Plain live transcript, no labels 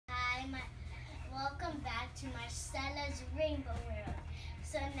back to Marcella's Rainbow World.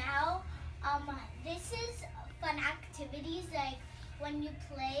 So now, this is fun activities. Like when you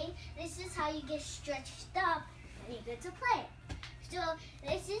play, this is how you get stretched up when you get to play. So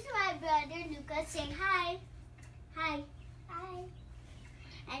this is my brother Lucas saying hi. Hi. Hi.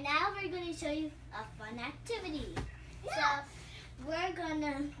 And now we're going to show you a fun activity. Yeah. So we're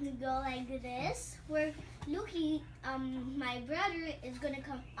gonna go like this. Lucky, my brother is gonna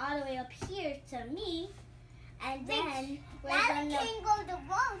come all the way up here to me, and then we're gonna can go the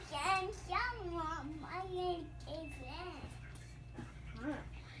walk and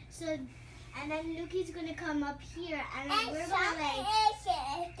So, and then Lucky's gonna come up here, and then we're gonna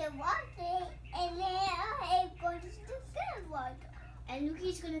the water, and then go to the water. And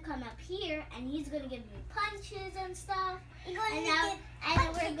Lucky's gonna come up here, and he's gonna give me punches and stuff. And now,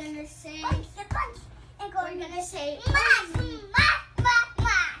 and we're gonna say, we're gonna say,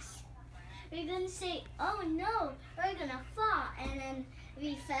 we're gonna say, oh no, we're gonna fall, and then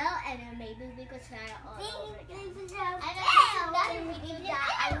we fell, and then maybe we could try it all over again. And after we do that,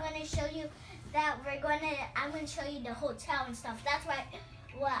 I'm gonna show you that I'm gonna show you the hotel and stuff. That's why,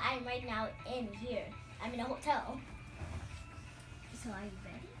 well, I'm right now in here. I'm in a hotel. So are you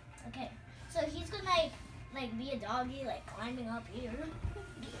ready? Okay. So he's gonna like be a doggy, like climbing up here.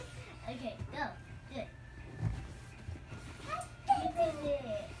 Okay, go. Do it. You did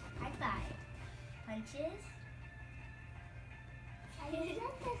it. High five. Punches.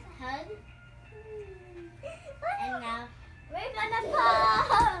 Hug. And now we're gonna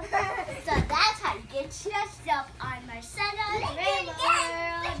fall. So that's how you get stretched up on Marcella's Rainbow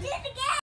World.